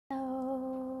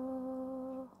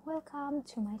welcome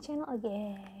to my channel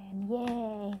again.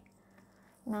 Yay!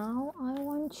 Now I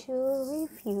want to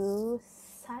review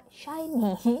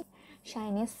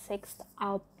SHINee's sixth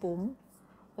album,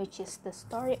 which is The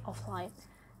Story of Light.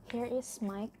 Here is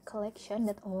my collection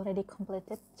that already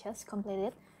just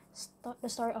completed. The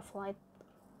Story of Light,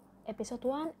 episode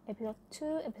 1, episode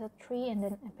 2, episode 3, and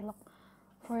then epilogue.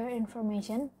 For your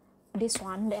information, this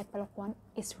one, the epilogue one,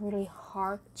 is really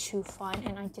hard to find,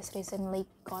 and I just recently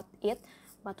got it.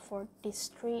 But for these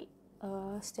three,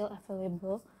 still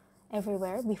available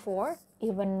everywhere. Before,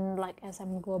 even like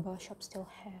SM Global Shop still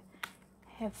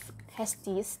has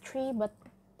these three, but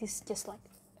this just like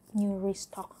new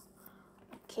restock.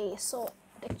 Okay, so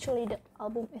actually the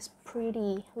album is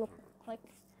pretty, look like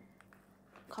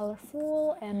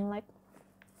colorful and like,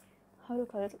 how to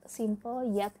call it, simple,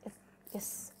 yet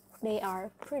they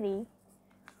are pretty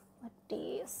like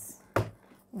this,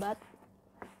 but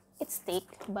it's thick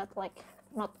but like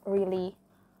not really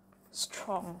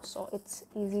strong, so it's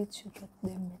easy to get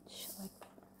damaged like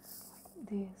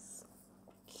this.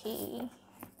 Okay,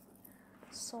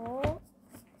 so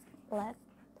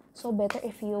better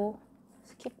if you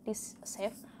keep this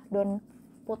safe, don't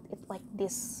put it like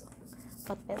this,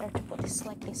 but better to put this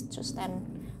like this to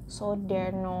stand, so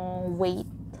there no weight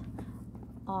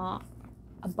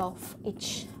above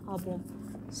each album.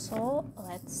 So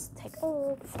let's take a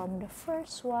look from the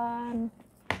first one.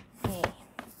 Okay,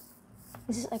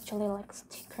 this is actually like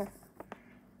sticker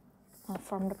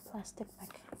from the plastic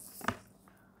bag.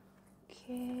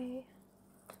 Okay,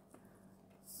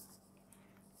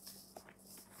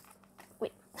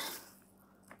 wait.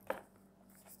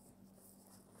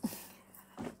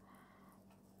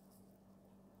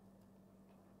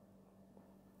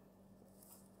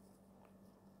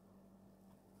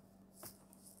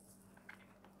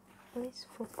 Please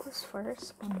focus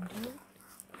first on the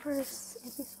first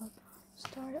episode,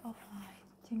 Story of Light.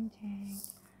 Jing jing.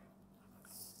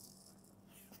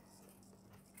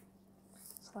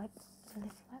 It's like really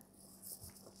flat,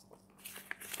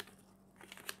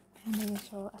 and the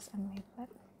usual assembly flat.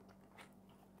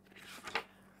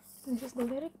 This is the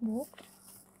lyric book.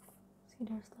 See,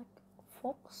 there's like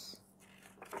fox,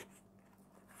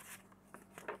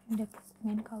 and the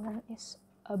main color is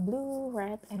a blue,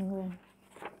 red, and green.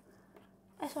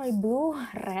 Blue,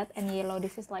 red, and yellow.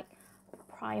 This is like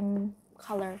prime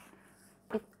color.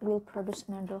 It will produce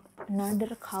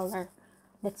another color.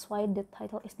 That's why the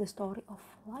title is The Story of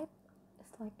Light.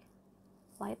 It's like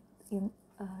light in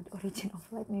the origin of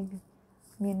light, maybe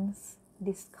means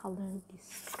this color,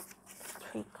 these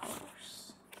three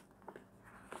colors.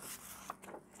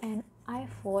 And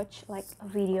I've watched like a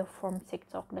video from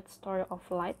TikTok, that Story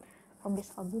of Light, from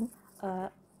this album.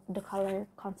 The color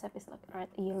concept is like red,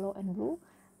 yellow, and blue,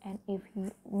 and if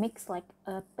you mix like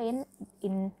a paint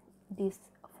in this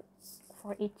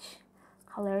for each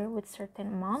color with certain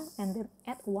amount and then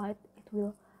add white, it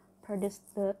will produce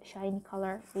the shiny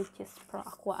color, which is Pro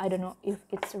Aqua. I don't know if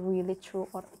it's really true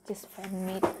or just fan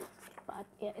made, but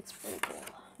yeah, it's pretty cool.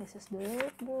 This is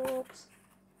the books.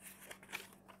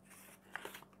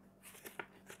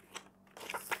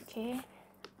 Okay,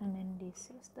 and then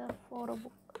this is the photo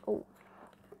book.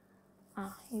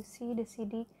 You see the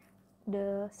CD,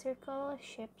 the circle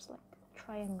shapes like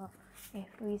triangle.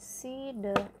 If we see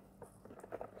the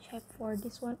shape for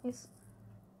this one is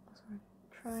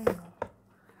triangle.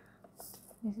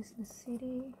 This is the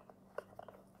CD.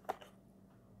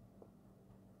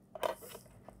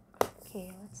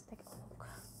 Okay, let's take a look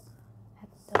at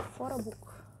the photo book.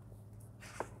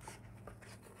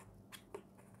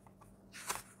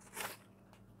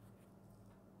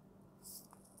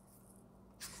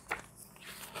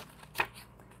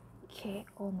 Okay,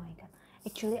 oh my god,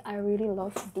 actually I really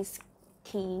love this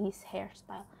kid's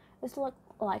hairstyle. It's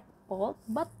like bold,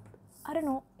 but I don't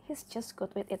know, he's just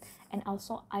good with it. And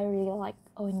also I really like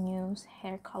Onyo's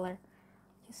hair color,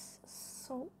 just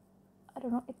so, I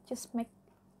don't know, it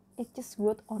just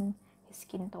good on his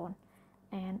skin tone.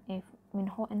 And if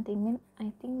Minho and Taemin,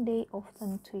 I think they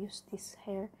often to use this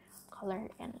hair color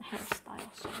and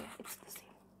hairstyle, so yeah, it's the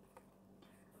same,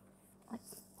 like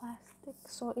plastic,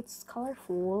 so it's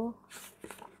colorful.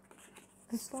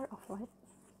 The Story of Light,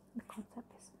 the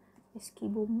concept is this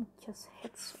Kiboom just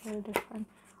hits very different.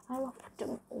 I love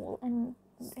them all and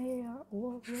they are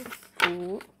all really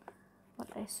cool, but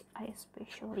I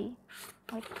especially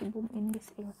like Kiboom in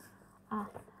this era.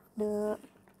 The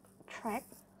track,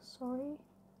 sorry,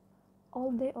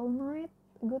 All Day All Night,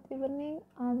 Good Evening,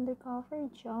 Undercover,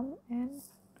 Jump, and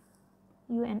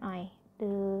You and I.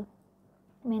 The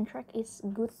main track is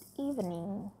Good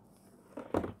Evening.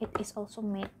 It is also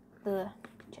made the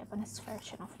Japanese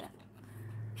version of that.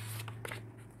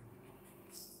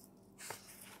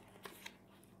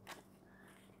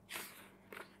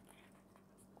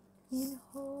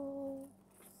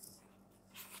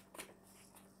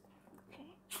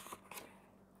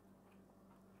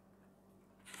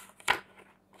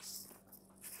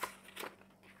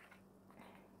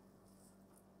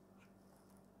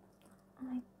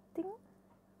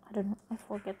 don't know, I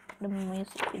forget the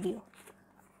music video.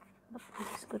 But this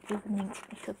is Good Evening.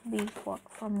 It should be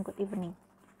from Good Evening.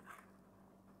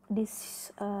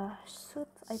 This suit,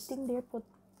 I think they put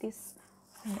this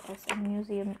on the SM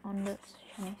Museum on the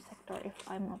SHINee sector, if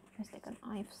I'm not mistaken.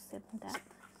 I've seen that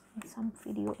in some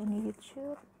video on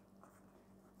YouTube.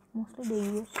 Mostly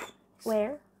they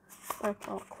wear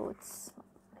purple clothes.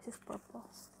 This is purple,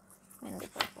 mainly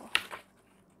purple.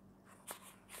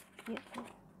 Yeah.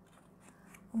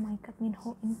 Oh my god,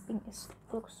 Minho in pink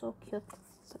looks so cute,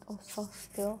 but also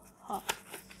still hot.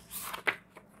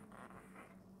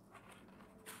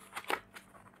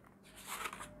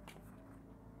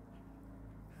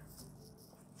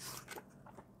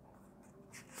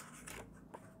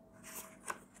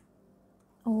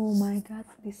 Oh my god,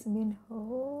 this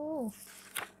Minho.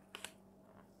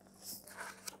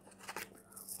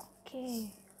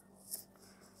 Okay,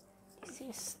 this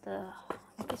is the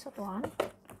episode 1,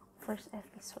 first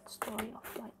episode, story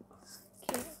of light.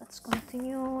 Okay, let's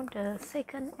continue the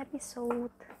second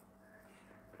episode.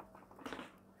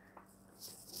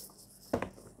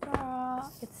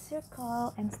 It's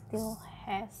circle and still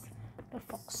has the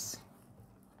fox.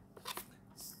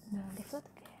 The leaflet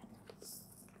again.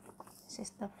 This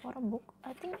is the photo book.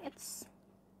 I think it's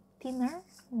thinner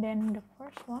than the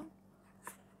first one.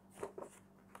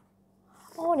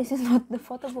 Oh, this is not the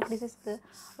photo book, this is the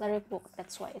lyric book,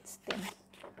 that's why it's thin.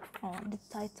 Oh, the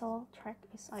title track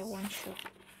is I Want You.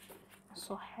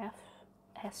 Also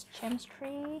has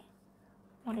chemistry.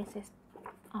 What is this?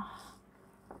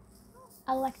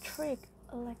 Electric.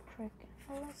 What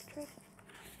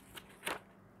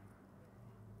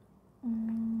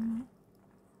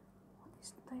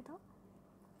is the title?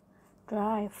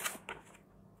 Drive.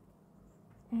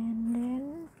 And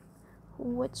then Who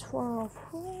Waits for Love.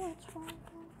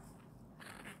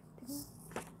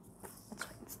 That's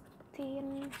why it's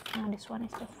thin. Now this one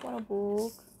is the photo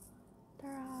book.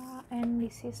 And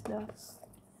this is the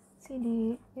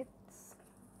CD. It's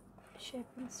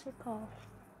shaped in circle,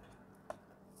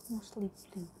 mostly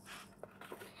blue.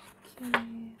 Okay.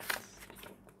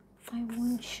 I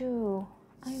want you.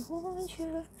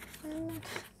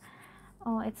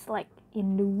 Oh, it's like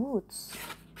in the woods.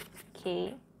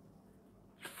 Okay,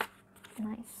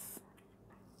 nice.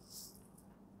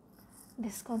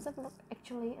 This concept look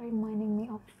actually reminding me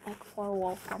of like Four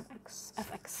Wall from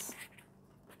FX.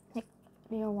 Like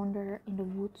they wander in the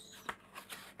woods.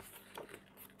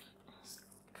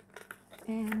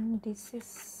 And this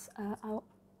is our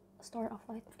Story of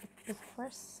Light, the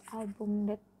first album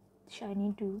that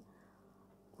SHINee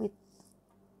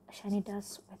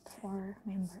does with 4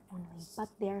 members only, but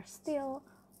there are still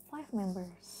 5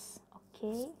 members.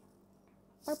 Okay,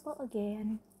 purple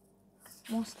again,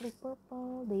 mostly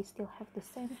purple. They still have the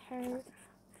same hair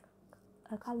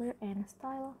color and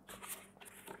style.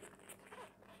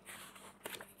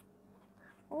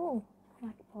 Oh,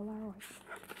 like Polaroid.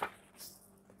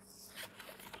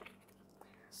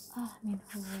 Minho.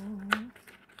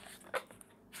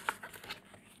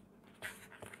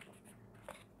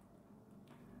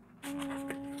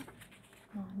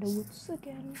 The woods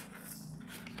again.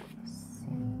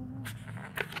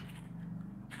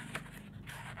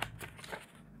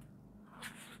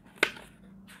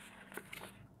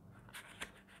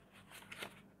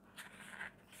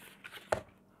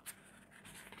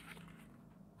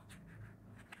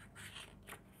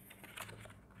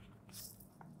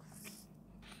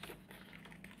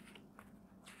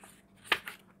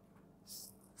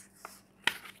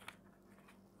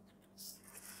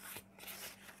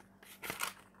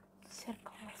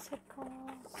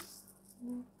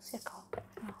 Circle.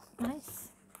 Oh, nice.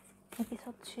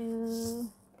 Episode 2.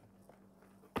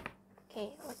 Okay,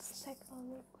 let's take a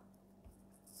look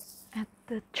at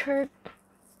the third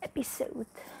episode.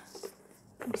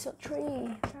 Episode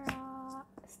 3.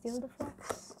 Still the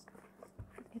fox.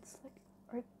 It's like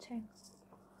rectangle.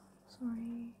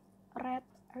 Sorry, red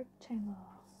rectangle.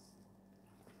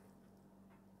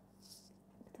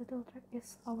 The title track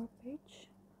is Our Page.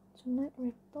 Tonight,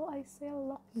 Rito, I say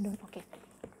lock you down. Okay.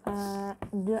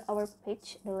 The Our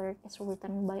Page, the lyric is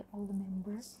written by all the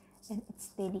members and it's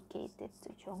dedicated to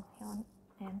Jonghyun.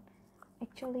 And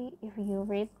actually, if you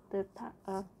read the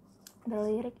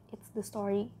lyric, it's the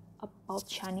story about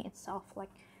SHINee itself. Like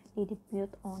they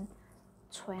debuted on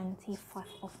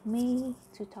 25th of May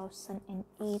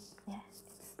 2008. Yeah,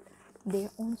 it's their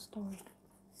own story.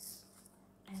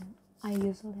 And I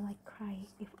usually like cry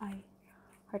if I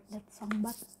heard that song,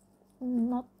 but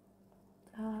not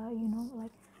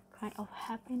like cry of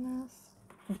happiness,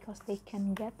 because they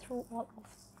can get through all of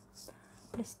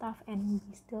the stuff and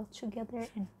be still together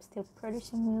and still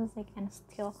producing music and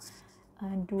still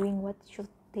doing what should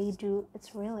they do,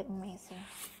 it's really amazing.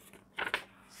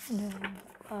 The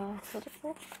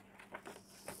beautiful.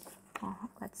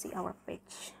 Let's see our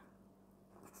page.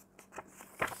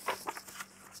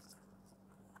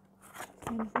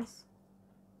 And this is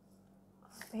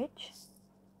our page.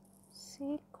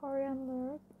 See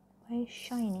Coriander by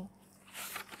SHINee.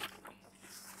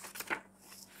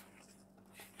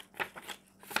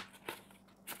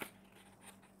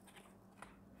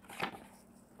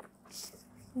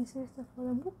 This is the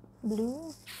photo book,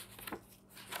 blue,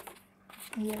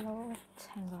 yellow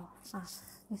rectangle.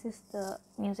 This is the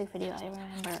music video. I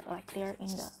remember, like, they're in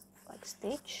the like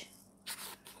stage.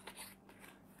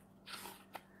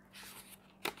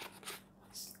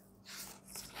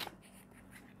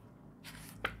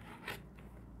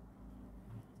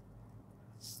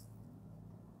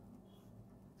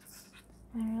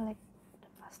 I really like the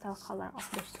pastel color of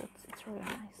the suits. It's really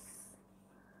nice.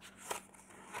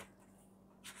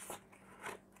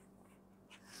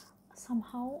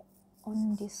 Somehow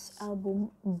on this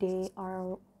album they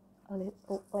are a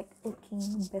little like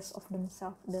looking best of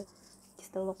themselves.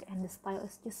 The look and the style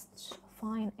is just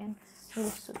fine and really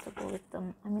suitable with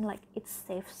them. I mean, like, it's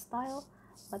safe style,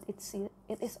 but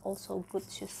it is also good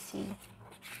to see.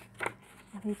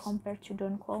 If you compare to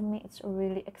Don't Call Me, it's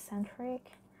really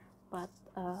eccentric, but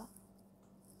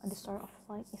the Star of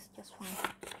Light is just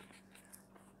fine.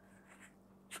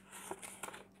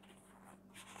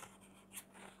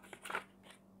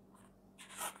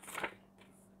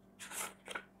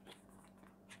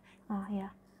 Yeah,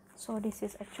 so this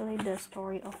is actually the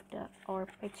story of our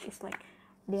page. Is like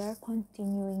they are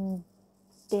continuing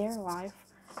their life,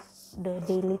 the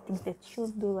daily things they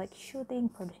should do, like shooting,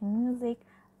 producing music,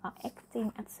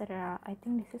 acting, etc. I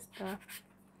think this is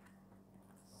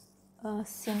the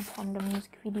scene from the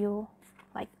music video,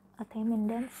 like Taemin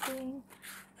dancing,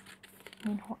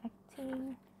 Minho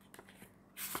acting,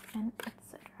 and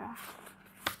etc.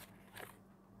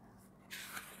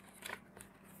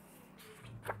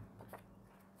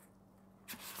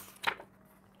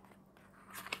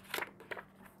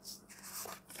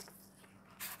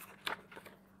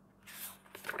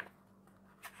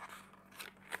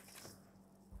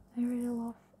 I really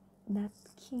love that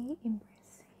key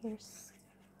impress his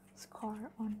scar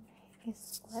on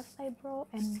his left eyebrow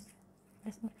and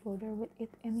does not bother with it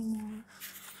anymore.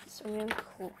 It's really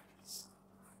cool.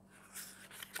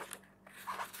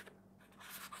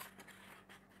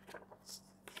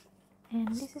 And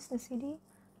this is the CD,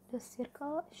 the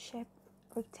circle shaped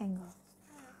rectangle.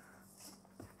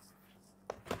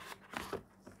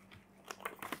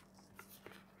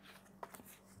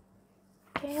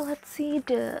 Okay, let's see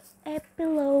the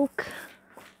epilogue.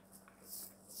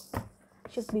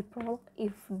 Should be prologue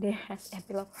if there has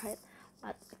epilogue, right?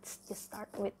 But let's just start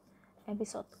with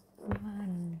episode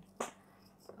 1.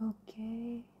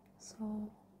 Okay,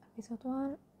 so episode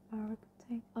 1,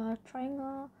 a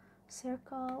triangle,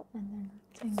 circle, and then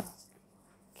rectangle.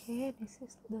 Okay, this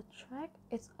is the track.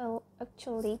 It's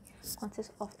actually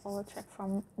consists of all the track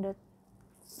from the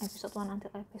episode 1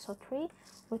 until episode 3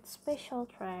 with special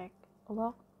track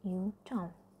Lock You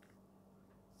Down.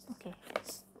 Okay,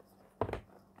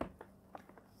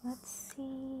 let's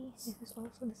see. This is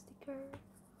also the sticker.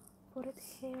 Put it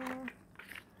here.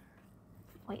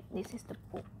 Wait, this is the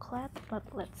booklet, but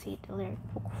let's see the lyric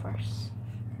book first.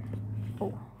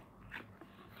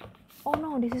 Oh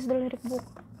no, this is the lyric book.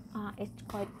 It's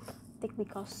quite thick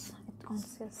because it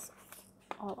consists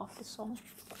all of the song.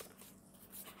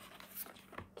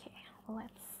 Okay,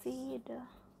 let's see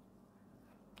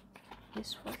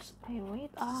this first. Hey,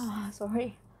 wait.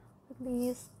 Sorry. At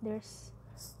least there's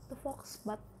the fox,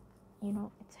 but you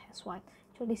know it has white.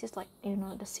 So this is like, you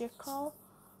know, the circle,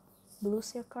 blue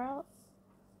circle,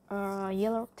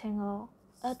 yellow rectangle,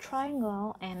 a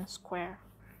triangle, and square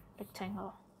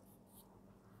rectangle.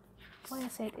 Why I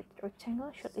said it's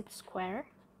rectangle? Should it square?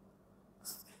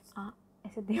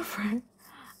 Is it different?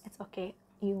 It's okay.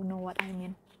 You know what I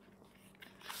mean.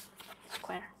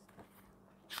 Square.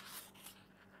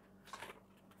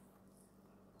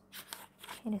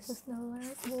 Okay, this is the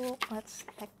lyric book. Let's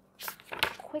take a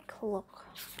quick look.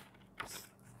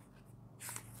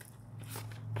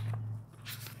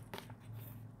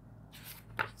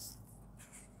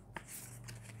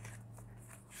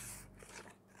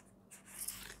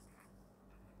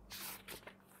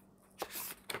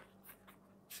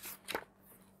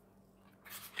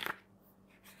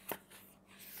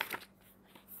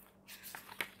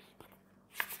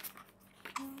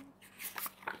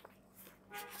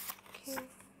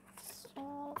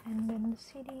 And then the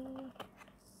city,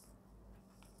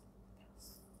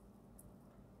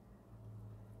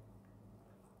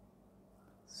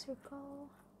 circle,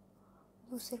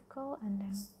 blue circle, and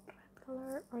then red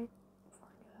color right for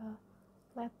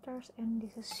the letters, and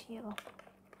this is yellow.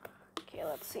 Okay,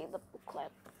 let's see the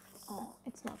booklet. Oh,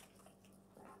 it's not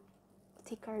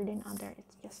thicker than other,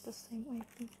 it's just the same, I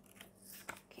think.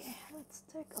 Okay, let's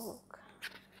take a look.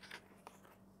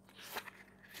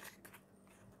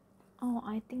 Oh,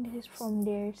 I think this is from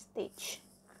their stage,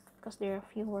 because there are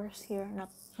viewers here, not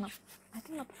I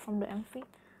think not from the MV.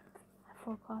 I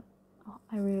forgot. Oh,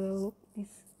 I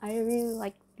really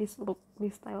like this look,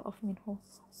 this style of Minho.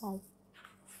 Wow.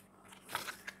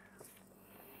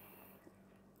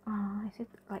 Is it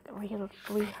like a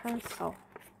rehearsal?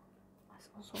 It's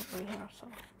also rehearsal.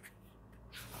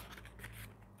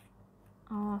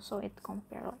 So it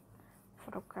compare like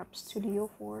photograph studio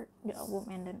for the album,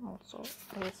 and then also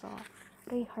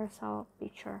rehearsal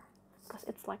picture, because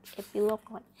it's like epilogue,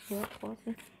 like your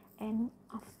closing. And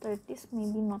after this,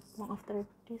 maybe not long after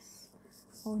this,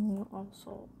 you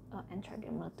also enter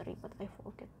the military, but I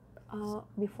forget.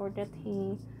 Before that,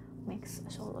 he makes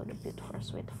a solo debut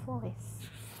first with Voice.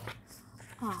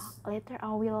 Later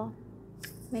I will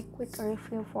make quick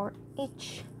review for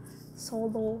each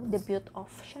solo debut of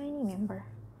SHINee member.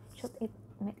 Should it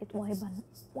make it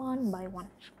one by one.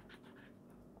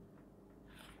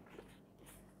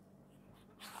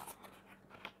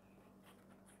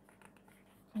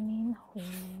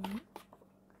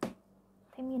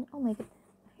 Taemin, oh my god,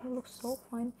 he looks so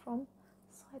fine from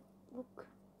side look.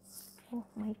 Oh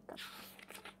my god.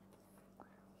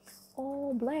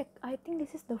 Oh, black. I think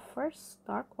this is the first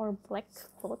dark or black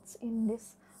clothes in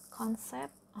this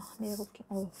concept. They're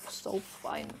looking so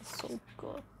fine, so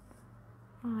good.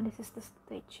 This is the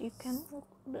stage. You can look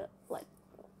the light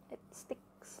stick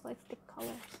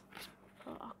colors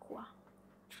for aqua.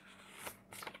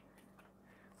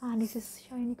 This is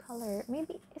shiny color.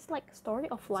 Maybe it's like story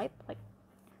of light, like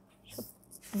should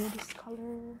be this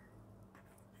color.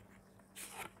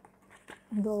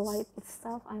 The light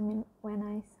itself, I mean, when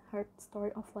I heard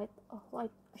story of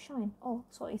light shine. Oh,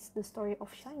 so it's the story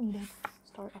of SHINee then.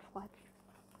 Story of light.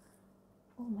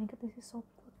 Oh my god, this is so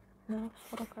good. The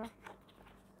photograph.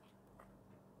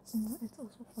 It's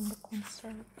also from the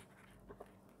concert.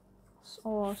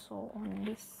 Also on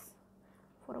this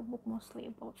photo book, mostly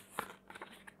about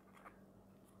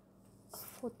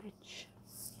footage,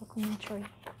 documentary.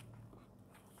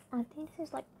 I think this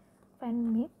is like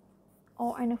fan meet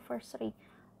or anniversary.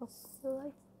 Look,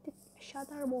 like the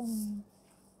shutter bomb.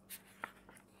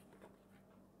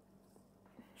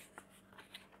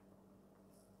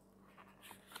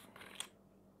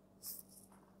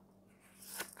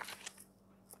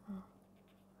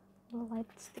 The light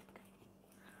stick.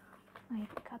 I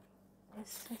got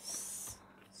this is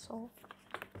so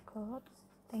good.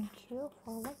 Thank you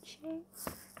for watching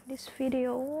this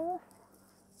video.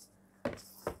 Let's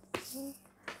see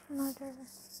another.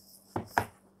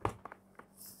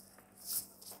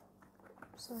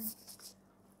 Sorry.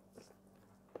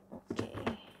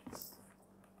 Okay.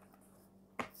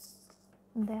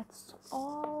 That's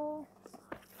all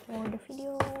for the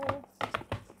video.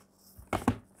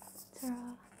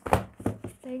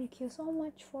 Thank you so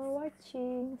much for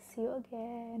watching. See you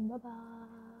again. Bye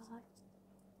bye.